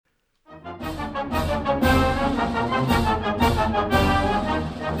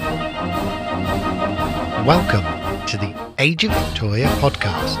Welcome to the Age of Victoria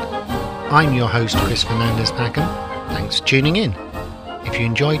podcast. I'm your host, Chris Fernandez-Packham. Thanks for tuning in. If you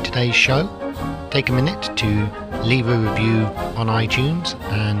enjoyed today's show, take a minute to leave a review on iTunes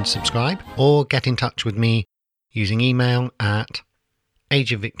and subscribe, or get in touch with me using email at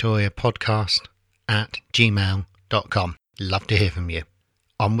ageofvictoriapodcast@gmail.com. Love to hear from you.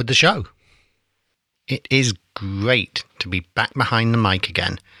 On with the show. It is great to be back behind the mic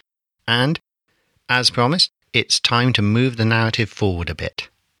again, and as promised, it's time to move the narrative forward a bit.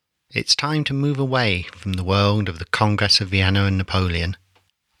 It's time to move away from the world of the Congress of Vienna and Napoleon.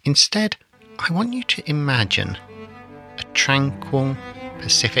 Instead, I want you to imagine a tranquil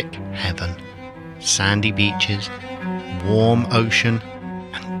Pacific heaven, sandy beaches, warm ocean,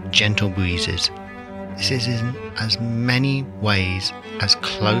 and gentle breezes. This is in as many ways as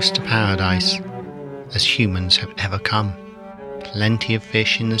close to paradise as humans have ever come. Plenty of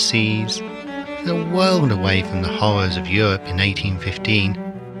fish in the seas, a world away from the horrors of Europe in 1815,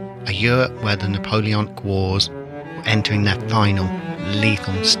 a Europe where the Napoleonic Wars were entering their final,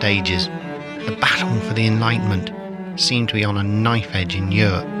 lethal stages. The battle for the Enlightenment seemed to be on a knife edge in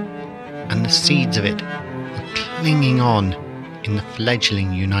Europe, and the seeds of it were clinging on in the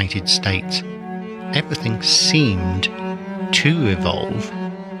fledgling United States. Everything seemed to revolve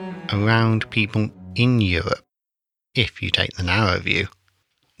around people in Europe, if you take the narrow view.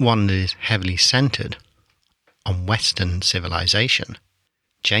 One that is heavily centred on Western civilization.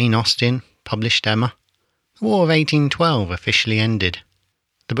 Jane Austen published Emma. The War of 1812 officially ended.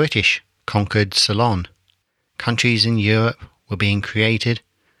 The British conquered Ceylon. Countries in Europe were being created,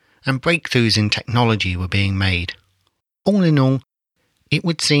 and breakthroughs in technology were being made. All in all, it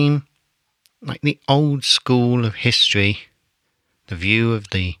would seem like the old school of history, the view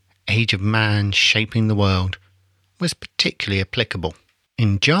of the age of man shaping the world, was particularly applicable.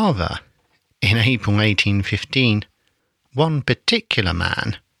 In Java, in April 1815, one particular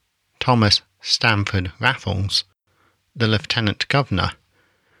man, Thomas Stamford Raffles, the Lieutenant Governor,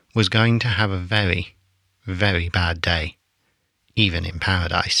 was going to have a very, very bad day, even in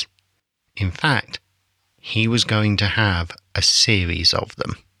paradise. In fact, he was going to have a series of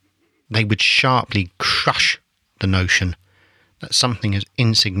them. They would sharply crush the notion that something as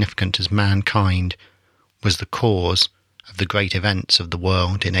insignificant as mankind was the cause of the great events of the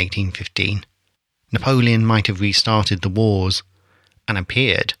world in 1815. Napoleon might have restarted the wars and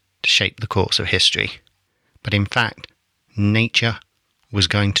appeared to shape the course of history, but in fact, nature was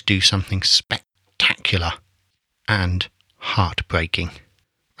going to do something spectacular and heartbreaking.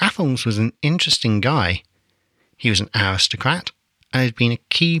 Raffles was an interesting guy. He was an aristocrat and had been a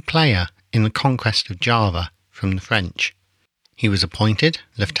key player in the conquest of Java from the French. He was appointed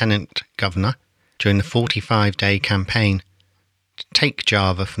Lieutenant Governor during the 45-day campaign to take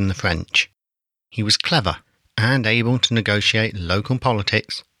Java from the French. He was clever and able to negotiate local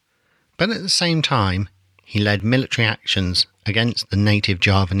politics, but at the same time he led military actions against the native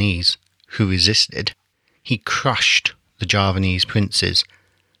Javanese who resisted. He crushed the Javanese princes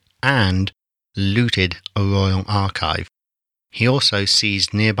and looted a royal archive. He also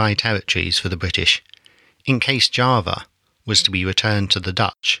seized nearby territories for the British, in case Java was to be returned to the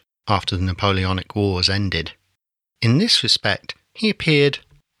Dutch after the Napoleonic Wars ended. In this respect, he appeared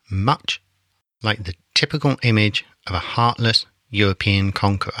much like the typical image of a heartless European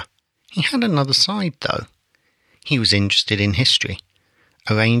conqueror. He had another side, though. He was interested in history,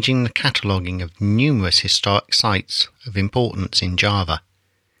 arranging the cataloguing of numerous historic sites of importance in Java.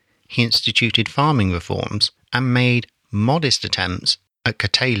 He instituted farming reforms and made modest attempts at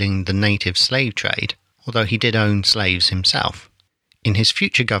curtailing the native slave trade, although he did own slaves himself. In his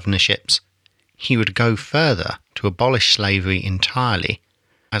future governorships, he would go further to abolish slavery entirely,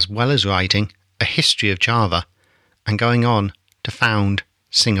 as well as writing a history of Java and going on to found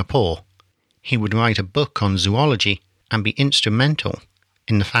Singapore. He would write a book on zoology and be instrumental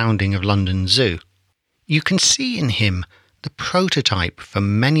in the founding of London Zoo. You can see in him the prototype for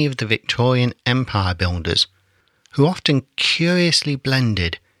many of the Victorian empire builders, who often curiously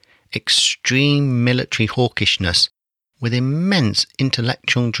blended extreme military hawkishness with immense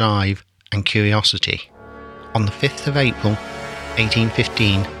intellectual drive and curiosity. On the 5th of April,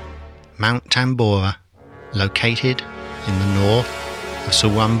 1815, Mount Tambora, located in the north of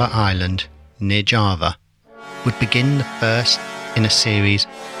Sumbawa Island near Java, would begin the first in a series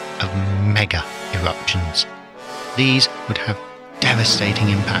of mega eruptions. These would have devastating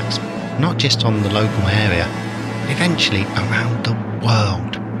impacts, not just on the local area, but eventually around the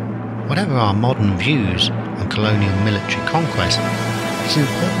world. Whatever our modern views on colonial military conquest, it's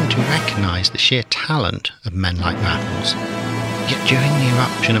important to recognise the sheer talent of men like Raffles. Yet during the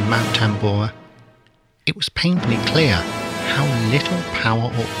eruption of Mount Tambora, it was painfully clear how little power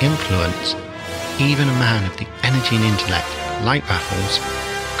or influence even a man of the energy and intellect like Raffles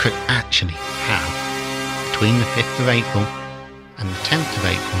could actually have. Between the 5th of April and the 10th of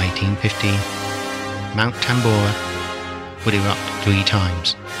April 1815, Mount Tambora would erupt 3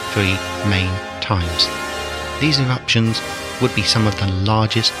 times, 3 main times. These eruptions would be some of the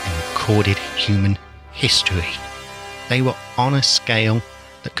largest in recorded human history. They were on a scale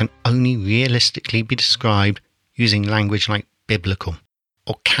that can only realistically be described using language like biblical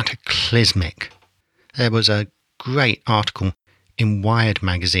or cataclysmic. There was a great article in Wired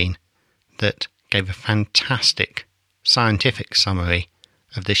magazine that gave a fantastic scientific summary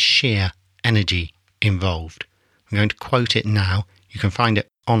of the sheer energy involved. I'm going to quote it now. You can find it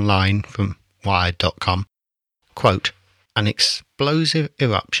online from wired.com. Quote, "An explosive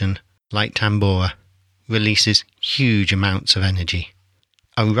eruption like Tambora releases huge amounts of energy.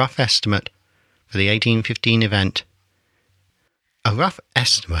 A rough estimate for the 1815 event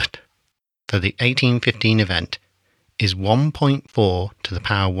is 1.4 to the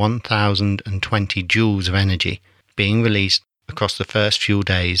power 1020 joules of energy being released across the first few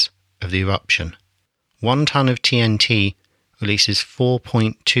days of the eruption. 1 ton of TNT releases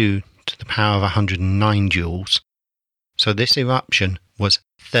 4.2 to the power of 109 joules. So this eruption was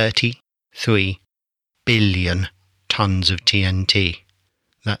 33 billion tons of TNT.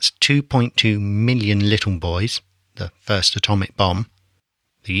 That's 2.2 million little boys, the first atomic bomb.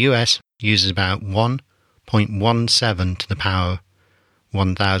 The US uses about 1.17 to the power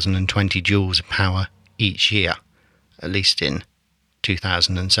 1020 joules of power each year, at least in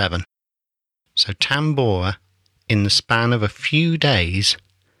 2007. So Tambora, in the span of a few days,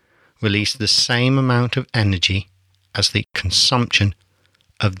 released the same amount of energy as the consumption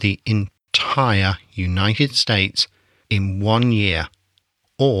of the entire United States in 1 year,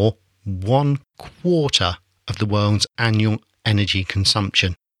 or 1/4 of the world's annual energy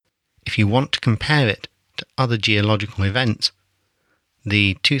consumption. If you want to compare it to other geological events,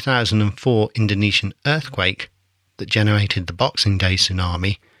 the 2004 Indonesian earthquake that generated the Boxing Day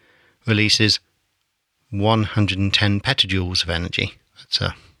tsunami releases 110 petajoules of energy. That's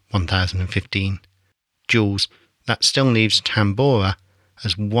 1015 joules. That still leaves Tambora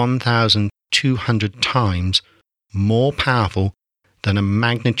as 1,200 times more powerful than a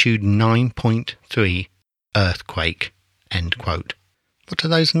magnitude 9.3 earthquake. End quote. What do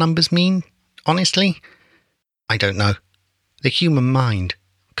those numbers mean? Honestly, I don't know. The human mind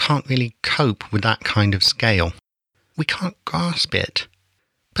can't really cope with that kind of scale. We can't grasp it.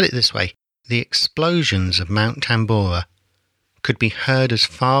 Put it this way, the explosions of Mount Tambora could be heard as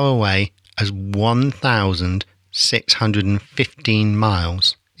far away as 1,615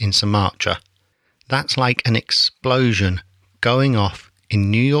 miles in Sumatra. That's like an explosion going off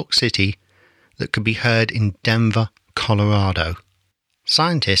in New York City that could be heard in Denver, Colorado.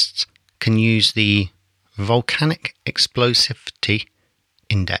 Scientists can use the Volcanic Explosivity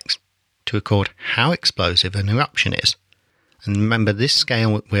Index to record how explosive an eruption is. And remember, this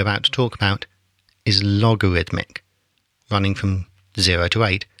scale we're about to talk about is logarithmic, running from 0 to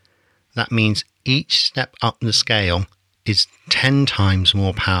 8. That means each step up the scale is 10 times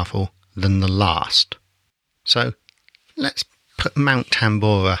more powerful than the last. So let's put Mount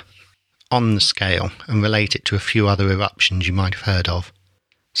Tambora on the scale and relate it to a few other eruptions you might have heard of.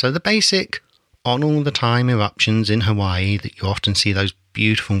 So the basic on all the time eruptions in Hawaii that you often see those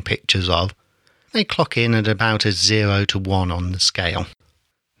beautiful pictures of, they clock in at about a 0 to 1 on the scale.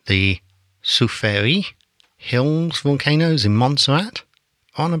 The Soufriere Hills volcanoes in Montserrat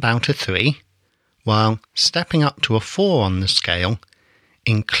on about a 3, while stepping up to a 4 on the scale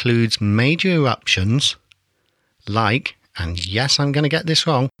includes major eruptions like, and yes, I'm going to get this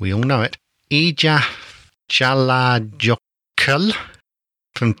wrong, we all know it, Eyjafjallajökull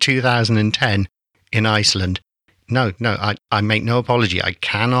from 2010 in Iceland. No, I make no apology. I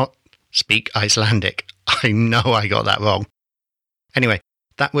cannot speak Icelandic. I know I got that wrong. Anyway,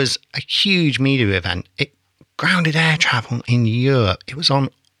 that was a huge media event. It grounded air travel in Europe. It was on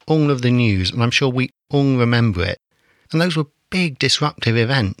all of the news, and I'm sure we all remember it. And those were big disruptive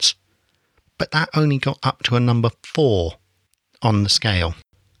events. But that only got up to a number 4 on the scale.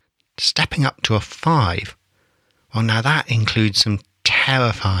 Stepping up to a 5, well, now that includes some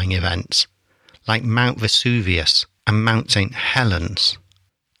terrifying events like Mount Vesuvius and Mount St. Helens.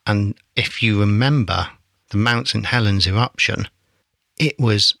 And if you remember the Mount St. Helens eruption, it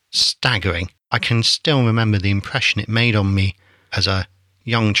was staggering. I can still remember the impression it made on me as a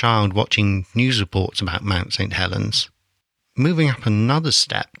young child watching news reports about Mount St. Helens. moving up another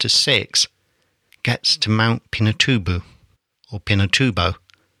step to 6 gets to Mount Pinatubo,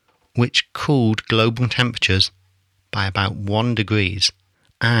 which cooled global temperatures by about 1 degree,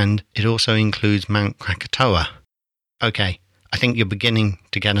 and it also includes Mount Krakatoa. Okay, I think you're beginning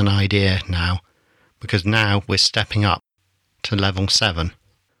to get an idea now, because now we're stepping up to level 7,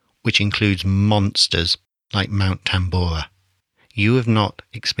 which includes monsters like Mount Tambora. You have not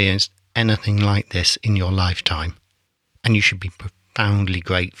experienced anything like this in your lifetime, and you should be profoundly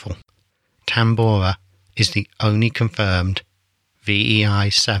grateful. Tambora is the only confirmed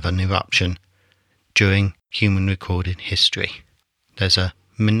VEI-7 eruption during human recorded history. There's a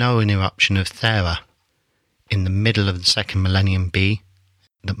Minoan eruption of Thera in the middle of the second millennium B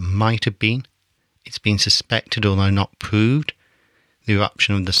that might have been, it's been suspected although not proved, the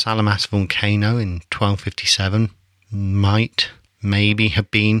eruption of the Salamas volcano in 1257 maybe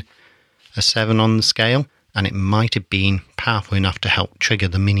have been a 7 on the scale, and it might have been powerful enough to help trigger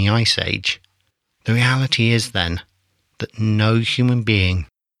the mini ice age. The reality is then that no human being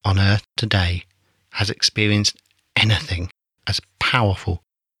on Earth today has experienced anything as powerful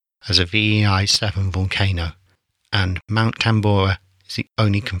as a VEI-7 volcano, and Mount Tambora is the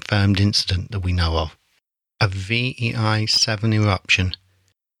only confirmed incident that we know of. A VEI-7 eruption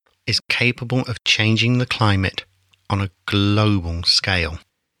is capable of changing the climate on a global scale.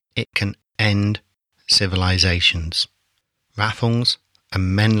 It can end civilizations. Raffles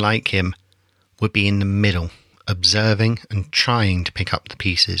and men like him would be in the middle, observing and trying to pick up the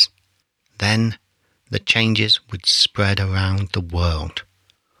pieces. Then the changes would spread around the world.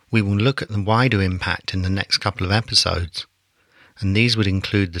 We will look at the wider impact in the next couple of episodes, and these would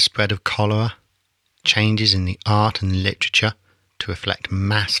include the spread of cholera, changes in the art and literature to reflect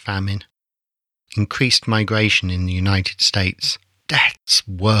mass famine, increased migration in the United States, deaths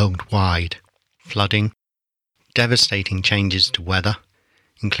worldwide, flooding, devastating changes to weather,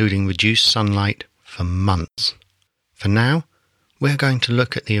 including reduced sunlight for months. For now, we're going to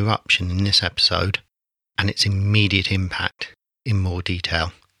look at the eruption in this episode and its immediate impact in more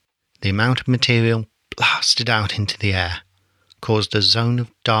detail. The amount of material blasted out into the air caused a zone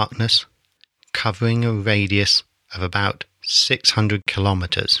of darkness covering a radius of about 600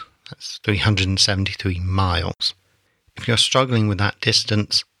 kilometres. That's 373 miles. If you're struggling with that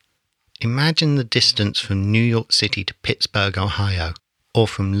distance, imagine the distance from New York City to Pittsburgh, Ohio, or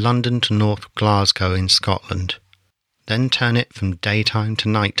from London to North Glasgow in Scotland. Then turn it from daytime to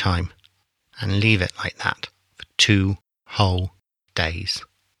nighttime and leave it like that for 2 whole days.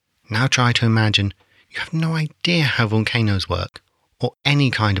 Now try to imagine you have no idea how volcanoes work or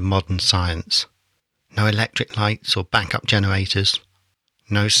any kind of modern science. No electric lights or backup generators,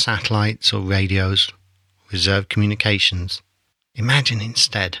 no satellites or radios, reserve communications. Imagine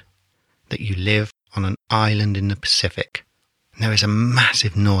instead that you live on an island in the Pacific and there is a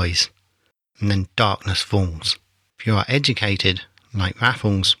massive noise and then darkness falls. If you are educated, like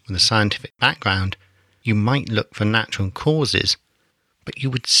Raffles, with a scientific background, you might look for natural causes, but you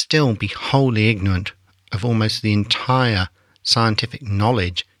would still be wholly ignorant of almost the entire scientific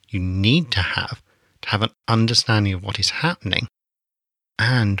knowledge you need to have an understanding of what is happening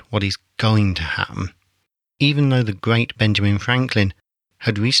and what is going to happen. Even though the great Benjamin Franklin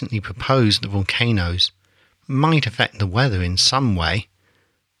had recently proposed that volcanoes might affect the weather in some way,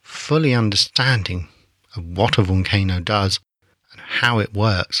 fully understanding of what a volcano does and how it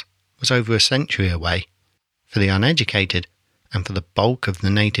works was over a century away. For the uneducated and for the bulk of the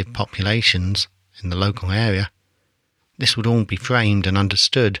native populations in the local area, this would all be framed and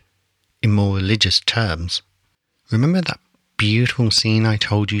understood in more religious terms. Remember that beautiful scene I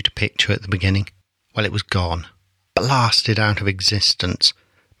told you to picture at the beginning? Well, it was gone, blasted out of existence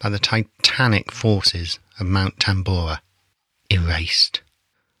by the titanic forces of Mount Tambora. Erased.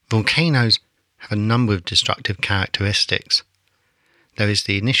 Volcanoes have a number of destructive characteristics. There is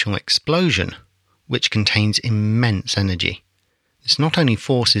the initial explosion, which contains immense energy. This not only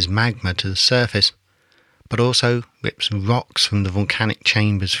forces magma to the surface, but also rips rocks from the volcanic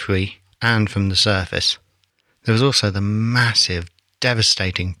chambers free and from the surface. There is also the massive,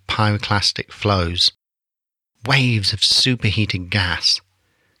 devastating pyroclastic flows, waves of superheated gas,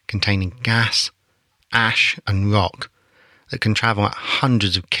 containing gas, ash and rock that can travel at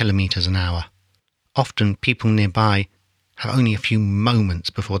hundreds of kilometres an hour. Often people nearby have only a few moments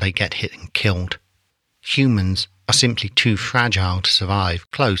before they get hit and killed. Humans are simply too fragile to survive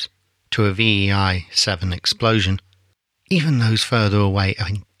close to a VEI-7 explosion. Even those further away are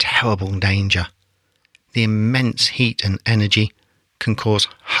in terrible danger. The immense heat and energy can cause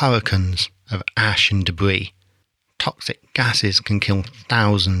hurricanes of ash and debris. Toxic gases can kill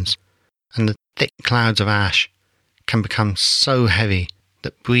thousands, and the thick clouds of ash can become so heavy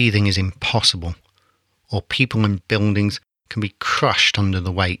that breathing is impossible, or people and buildings can be crushed under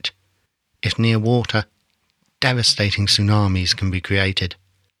the weight. If near water, devastating tsunamis can be created.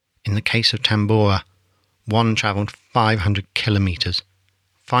 In the case of Tambora, one travelled 500 kilometres,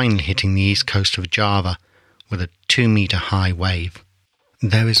 finally hitting the east coast of Java with a 2-metre high wave.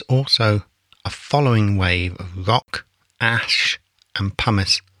 There is also a following wave of rock, ash and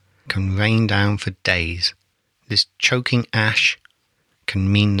pumice can rain down for days. This choking ash can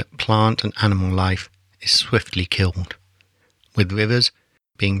mean that plant and animal life is swiftly killed, with rivers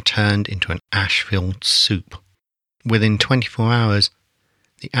being turned into an ash-filled soup. Within 24 hours,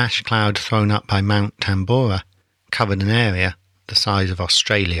 the ash cloud thrown up by Mount Tambora covered an area the size of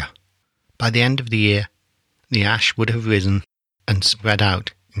Australia. By the end of the year, the ash would have risen and spread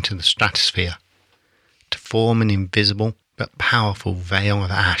out into the stratosphere to form an invisible but powerful veil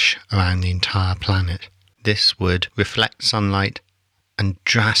of ash around the entire planet. This would reflect sunlight and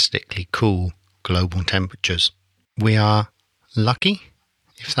drastically cool global temperatures. We are lucky,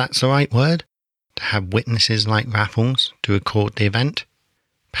 if that's the right word, to have witnesses like Raffles to record the event.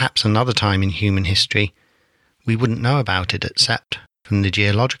 Perhaps another time in human history we wouldn't know about it except from the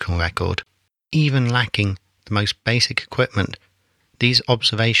geological record. Even lacking the most basic equipment, these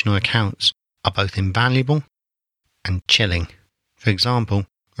observational accounts are both invaluable and chilling. For example,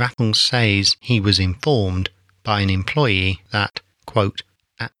 Raffles says he was informed by an employee that, quote,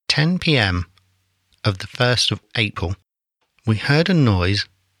 at 10 p.m. of the 1st of April, we heard a noise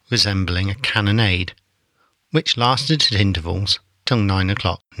resembling a cannonade, which lasted at intervals till 9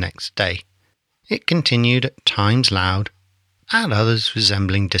 o'clock next day. It continued at times loud, at others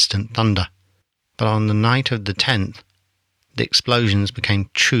resembling distant thunder. But on the night of the 10th, the explosions became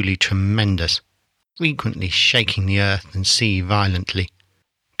truly tremendous, frequently shaking the earth and sea violently.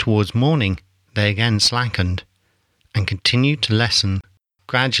 Towards morning, they again slackened and continued to lessen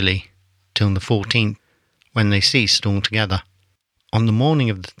gradually till the 14th, when they ceased altogether. On the morning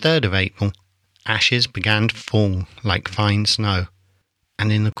of the 3rd of April, ashes began to fall like fine snow,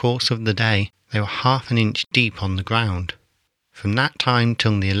 and in the course of the day they were half an inch deep on the ground. From that time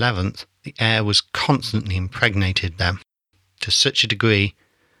till the 11th, the air was constantly impregnated them, to such a degree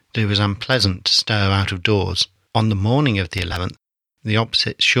that it was unpleasant to stir out of doors. On the morning of the 11th, the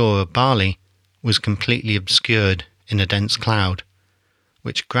opposite shore of Bali was completely obscured in a dense cloud,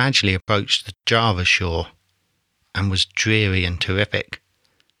 which gradually approached the Java shore, and was dreary and terrific.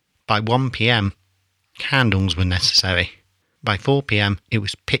 By 1 p.m, candles were necessary. By 4 p.m, it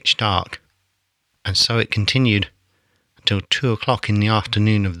was pitch dark, and so it continued until 2 o'clock in the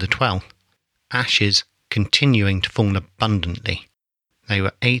afternoon of the 12th, ashes continuing to fall abundantly. They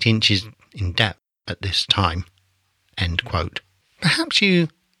were 8 inches in depth at this time. End quote. Perhaps you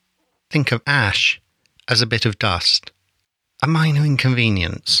think of ash as a bit of dust, a minor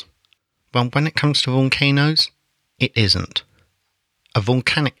inconvenience. Well, when it comes to volcanoes, it isn't. A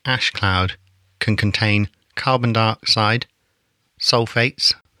volcanic ash cloud can contain carbon dioxide,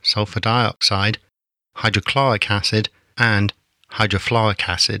 sulfates, sulfur dioxide, hydrochloric acid and hydrofluoric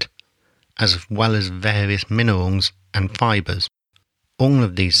acid, as well as various minerals and fibres. All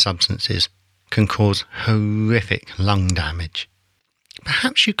of these substances can cause horrific lung damage.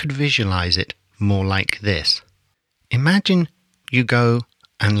 Perhaps you could visualise it more like this. Imagine you go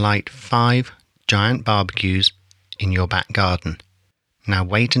and light 5 giant barbecues in your back garden. Now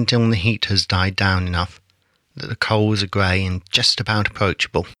wait until the heat has died down enough that the coals are grey and just about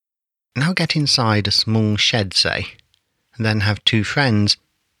approachable. Now get inside a small shed, say, and then have 2 friends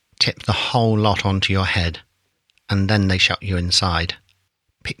tip the whole lot onto your head, and then they shut you inside.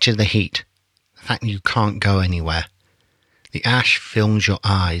 Picture the heat, the fact that you can't go anywhere. The ash fills your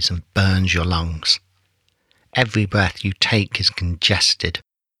eyes and burns your lungs. Every breath you take is congested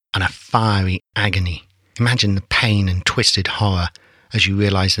and a fiery agony. Imagine the pain and twisted horror as you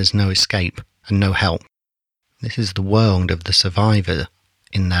realise there's no escape and no help. This is the world of the survivor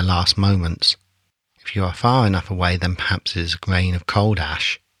in their last moments. If you are far enough away, then perhaps it is a grain of cold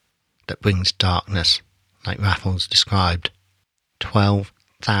ash that brings darkness, like Raffles described.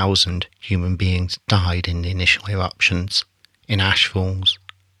 12,000 human beings died in the initial eruptions, in ashfalls,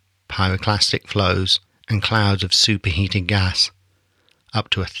 pyroclastic flows, and clouds of superheated gas, up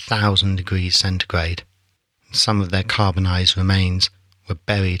to 1,000 degrees centigrade. Some of their carbonized remains were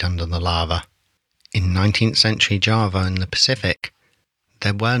buried under the lava. In 19th century Java and the Pacific,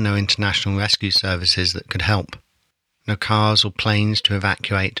 there were no international rescue services that could help. No cars or planes to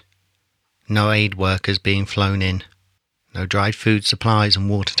evacuate. No aid workers being flown in. No dried food supplies and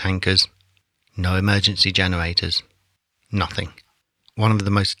water tankers. No emergency generators. Nothing. One of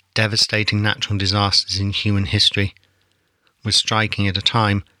the most devastating natural disasters in human history was striking at a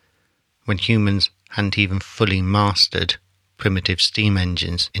time when humans hadn't even fully mastered primitive steam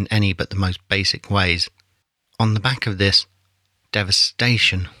engines in any but the most basic ways. On the back of this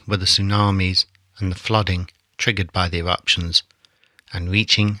devastation were the tsunamis and the flooding triggered by the eruptions, and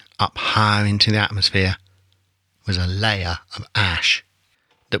reaching up higher into the atmosphere was a layer of ash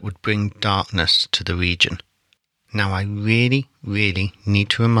that would bring darkness to the region. Now I really need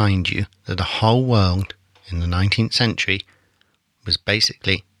to remind you that the whole world in the 19th century was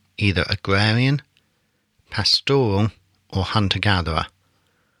basically either agrarian, pastoral or hunter-gatherer,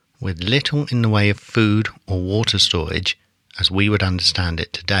 with little in the way of food or water storage as we would understand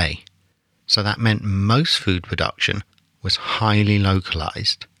it today. So that meant most food production was highly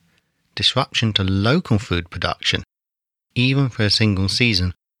localized. Disruption to local food production, even for a single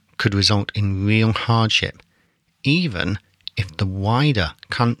season, could result in real hardship, even if the wider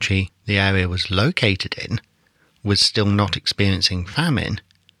country the area was located in was still not experiencing famine.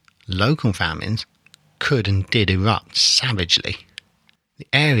 Local famines could and did erupt savagely. The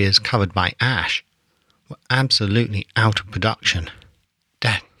areas covered by ash were absolutely out of production.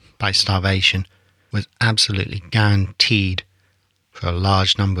 Death by starvation was absolutely guaranteed for a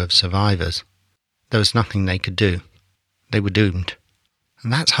large number of survivors. There was nothing they could do. They were doomed.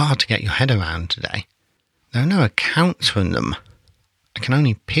 And that's hard to get your head around today. There are no accounts from them. I can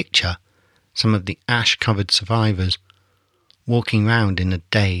only picture some of the ash-covered survivors walking round in a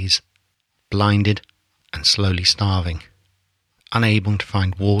daze, blinded and slowly starving, unable to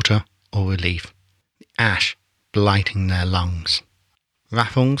find water or relief, the ash blighting their lungs.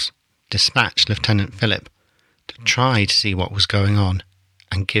 Raffles dispatched Lieutenant Phillip to try to see what was going on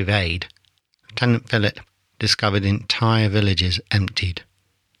and give aid. Lieutenant Phillip discovered entire villages emptied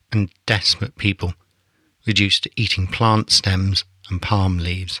and desperate people reduced to eating plant stems and palm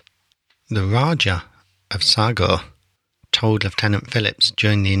leaves. The Raja of Sagar told Lieutenant Phillips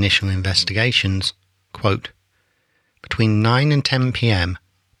during the initial investigations, quote, "Between 9 and 10 p.m,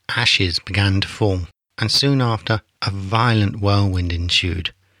 ashes began to fall, and soon after a violent whirlwind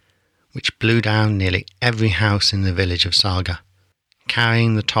ensued, which blew down nearly every house in the village of Sagar,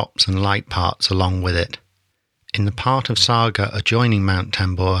 carrying the tops and light parts along with it. In the part of Sagar adjoining Mount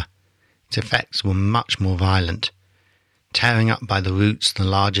Tambora, its effects were much more violent, tearing up by the roots the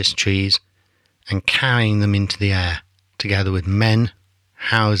largest trees and carrying them into the air, together with men,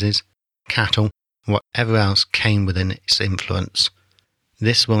 houses, cattle, and whatever else came within its influence.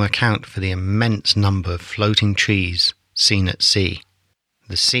 This will account for the immense number of floating trees seen at sea.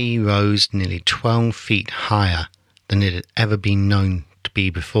 The sea rose nearly 12 feet higher than it had ever been known to be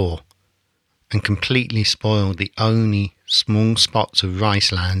before, and completely spoiled the only small spots of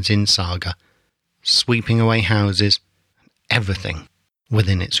rice lands in Sagar, sweeping away houses and everything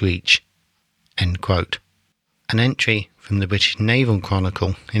within its reach." End quote. An entry from the British Naval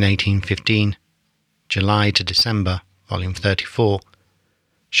Chronicle in 1815, July to December, volume 34,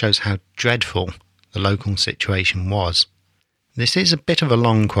 shows how dreadful the local situation was. This is a bit of a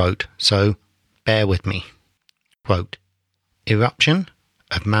long quote, so bear with me. Quote, "Eruption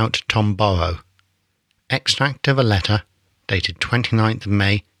of Mount Tomboro. Extract of a letter dated 29th of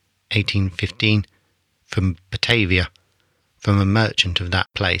May, 1815, from Batavia, from a merchant of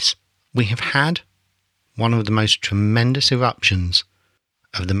that place. We have had one of the most tremendous eruptions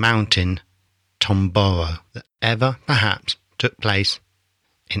of the mountain Tomboro that ever perhaps took place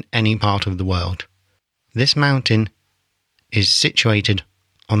in any part of the world. This mountain is situated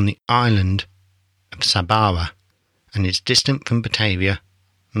on the island of Sabara and is distant from Batavia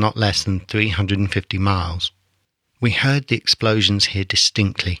not less than 350 miles. We heard the explosions here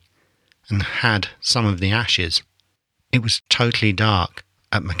distinctly and had some of the ashes. It was totally dark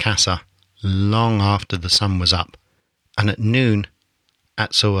at Makassar long after the sun was up, and at noon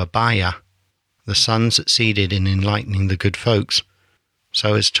at Surabaya the sun succeeded in enlightening the good folks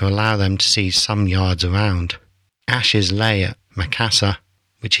so as to allow them to see some yards around. Ashes lay at Makassar,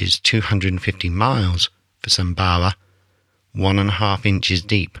 which is 250 miles for Sambara, 1.5 inches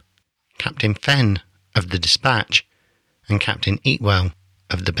deep. Captain Fenn of the Dispatch and Captain Eatwell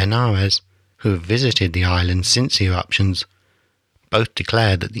of the Benares, who have visited the island since the eruptions, both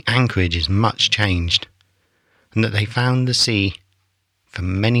declared that the anchorage is much changed, and that they found the sea for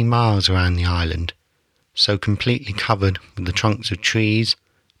many miles around the island so completely covered with the trunks of trees,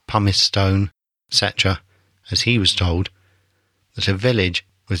 pumice stone, etc., as he was told, that a village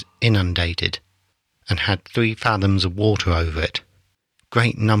was inundated and had 3 fathoms of water over it.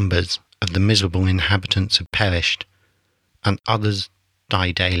 Great numbers of the miserable inhabitants have perished, and others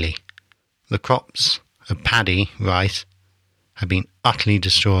die daily. The crops of paddy, rice, had been utterly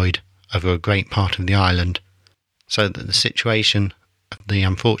destroyed over a great part of the island, so that the situation of the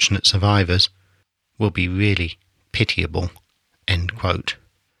unfortunate survivors will be really pitiable." End quote.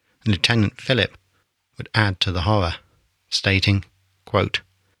 Lieutenant Philip would add to the horror, stating, quote,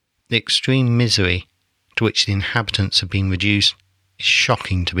 "The extreme misery to which the inhabitants have been reduced is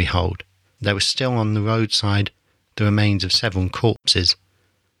shocking to behold. There were still on the roadside the remains of several corpses,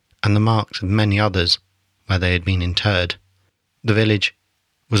 and the marks of many others where they had been interred. The village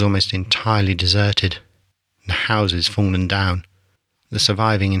was almost entirely deserted, the houses fallen down, the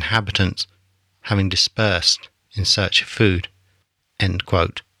surviving inhabitants having dispersed in search of food." End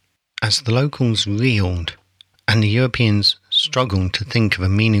quote. As the locals reeled and the Europeans struggled to think of a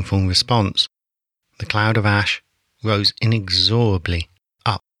meaningful response, the cloud of ash rose inexorably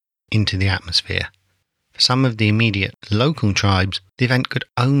up into the atmosphere. For some of the immediate local tribes, the event could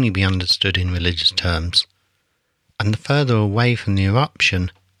only be understood in religious terms, and the further away from the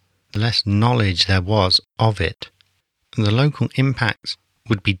eruption, the less knowledge there was of it. The local impacts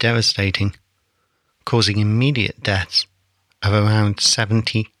would be devastating, causing immediate deaths of around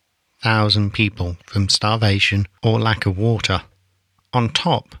 70,000 people from starvation or lack of water, on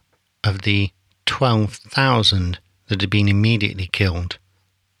top of the 12,000 that had been immediately killed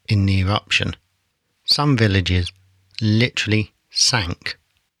in the eruption. Some villages literally sank.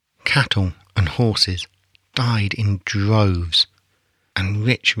 Cattle and horses died in droves, and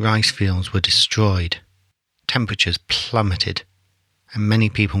rich rice fields were destroyed. Temperatures plummeted, and many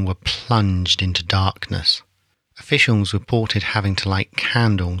people were plunged into darkness. Officials reported having to light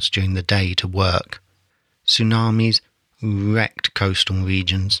candles during the day to work. Tsunamis wrecked coastal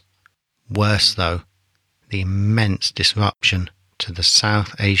regions. Worse though, the immense disruption to the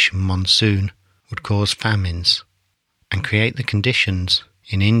South Asian monsoon would cause famines and create the conditions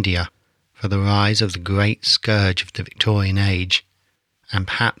in India for the rise of the great scourge of the Victorian age, and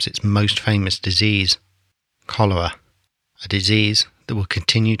perhaps its most famous disease, cholera, a disease that will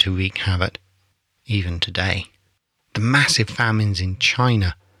continue to wreak havoc even today. The massive famines in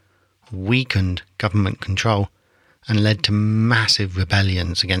China weakened government control and led to massive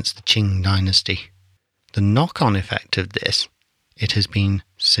rebellions against the Qing dynasty. The knock-on effect of this, it has been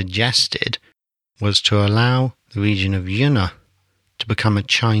suggested, was to allow the region of Yunnan to become a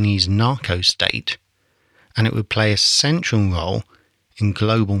Chinese narco-state, and it would play a central role in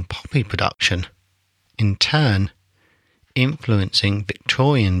global poppy production, in turn influencing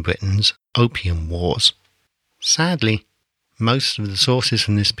Victorian Britain's opium wars. Sadly, most of the sources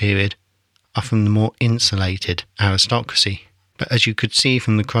from this period are from the more insulated aristocracy, but as you could see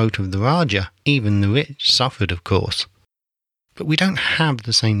from the quote of the Raja, even the rich suffered, of course. But we don't have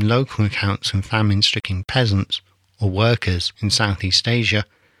the same local accounts from famine-stricken peasants or workers in Southeast Asia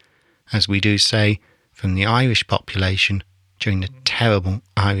as we do, say, from the Irish population during the terrible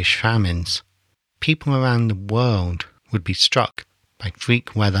Irish famines. People around the world would be struck by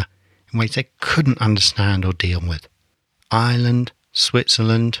freak weather in ways they couldn't understand or deal with. Ireland,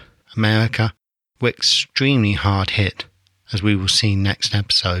 Switzerland, America were extremely hard hit, as we will see next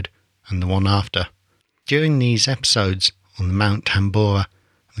episode and the one after. During these episodes on the Mount Tambora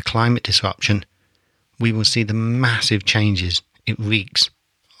and the climate disruption, we will see the massive changes it wreaks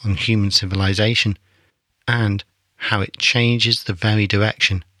on human civilization and how it changes the very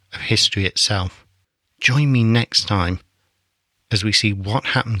direction of history itself. Join me next time as we see what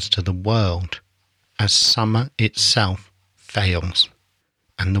happens to the world as summer itself fails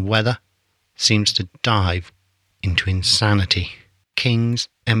and the weather seems to dive into insanity. Kings,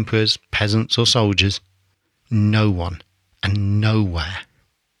 emperors, peasants or soldiers, no one and nowhere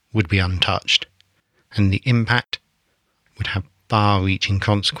would be untouched, and the impact would have far-reaching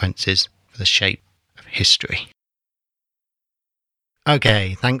consequences for the shape of history.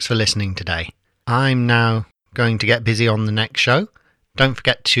 Okay, thanks for listening today. I'm now going to get busy on the next show. Don't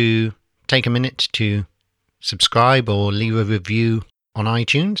forget to take a minute to subscribe or leave a review on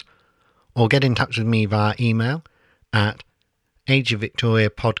iTunes, or get in touch with me via email at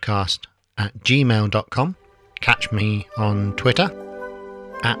ageofvictoriapodcast@gmail.com. Catch me on Twitter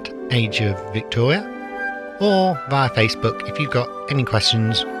at ageofvictoria, or via Facebook if you've got any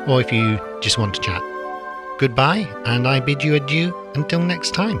questions or if you just want to chat. Goodbye, and I bid you adieu until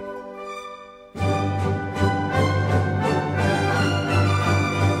next time.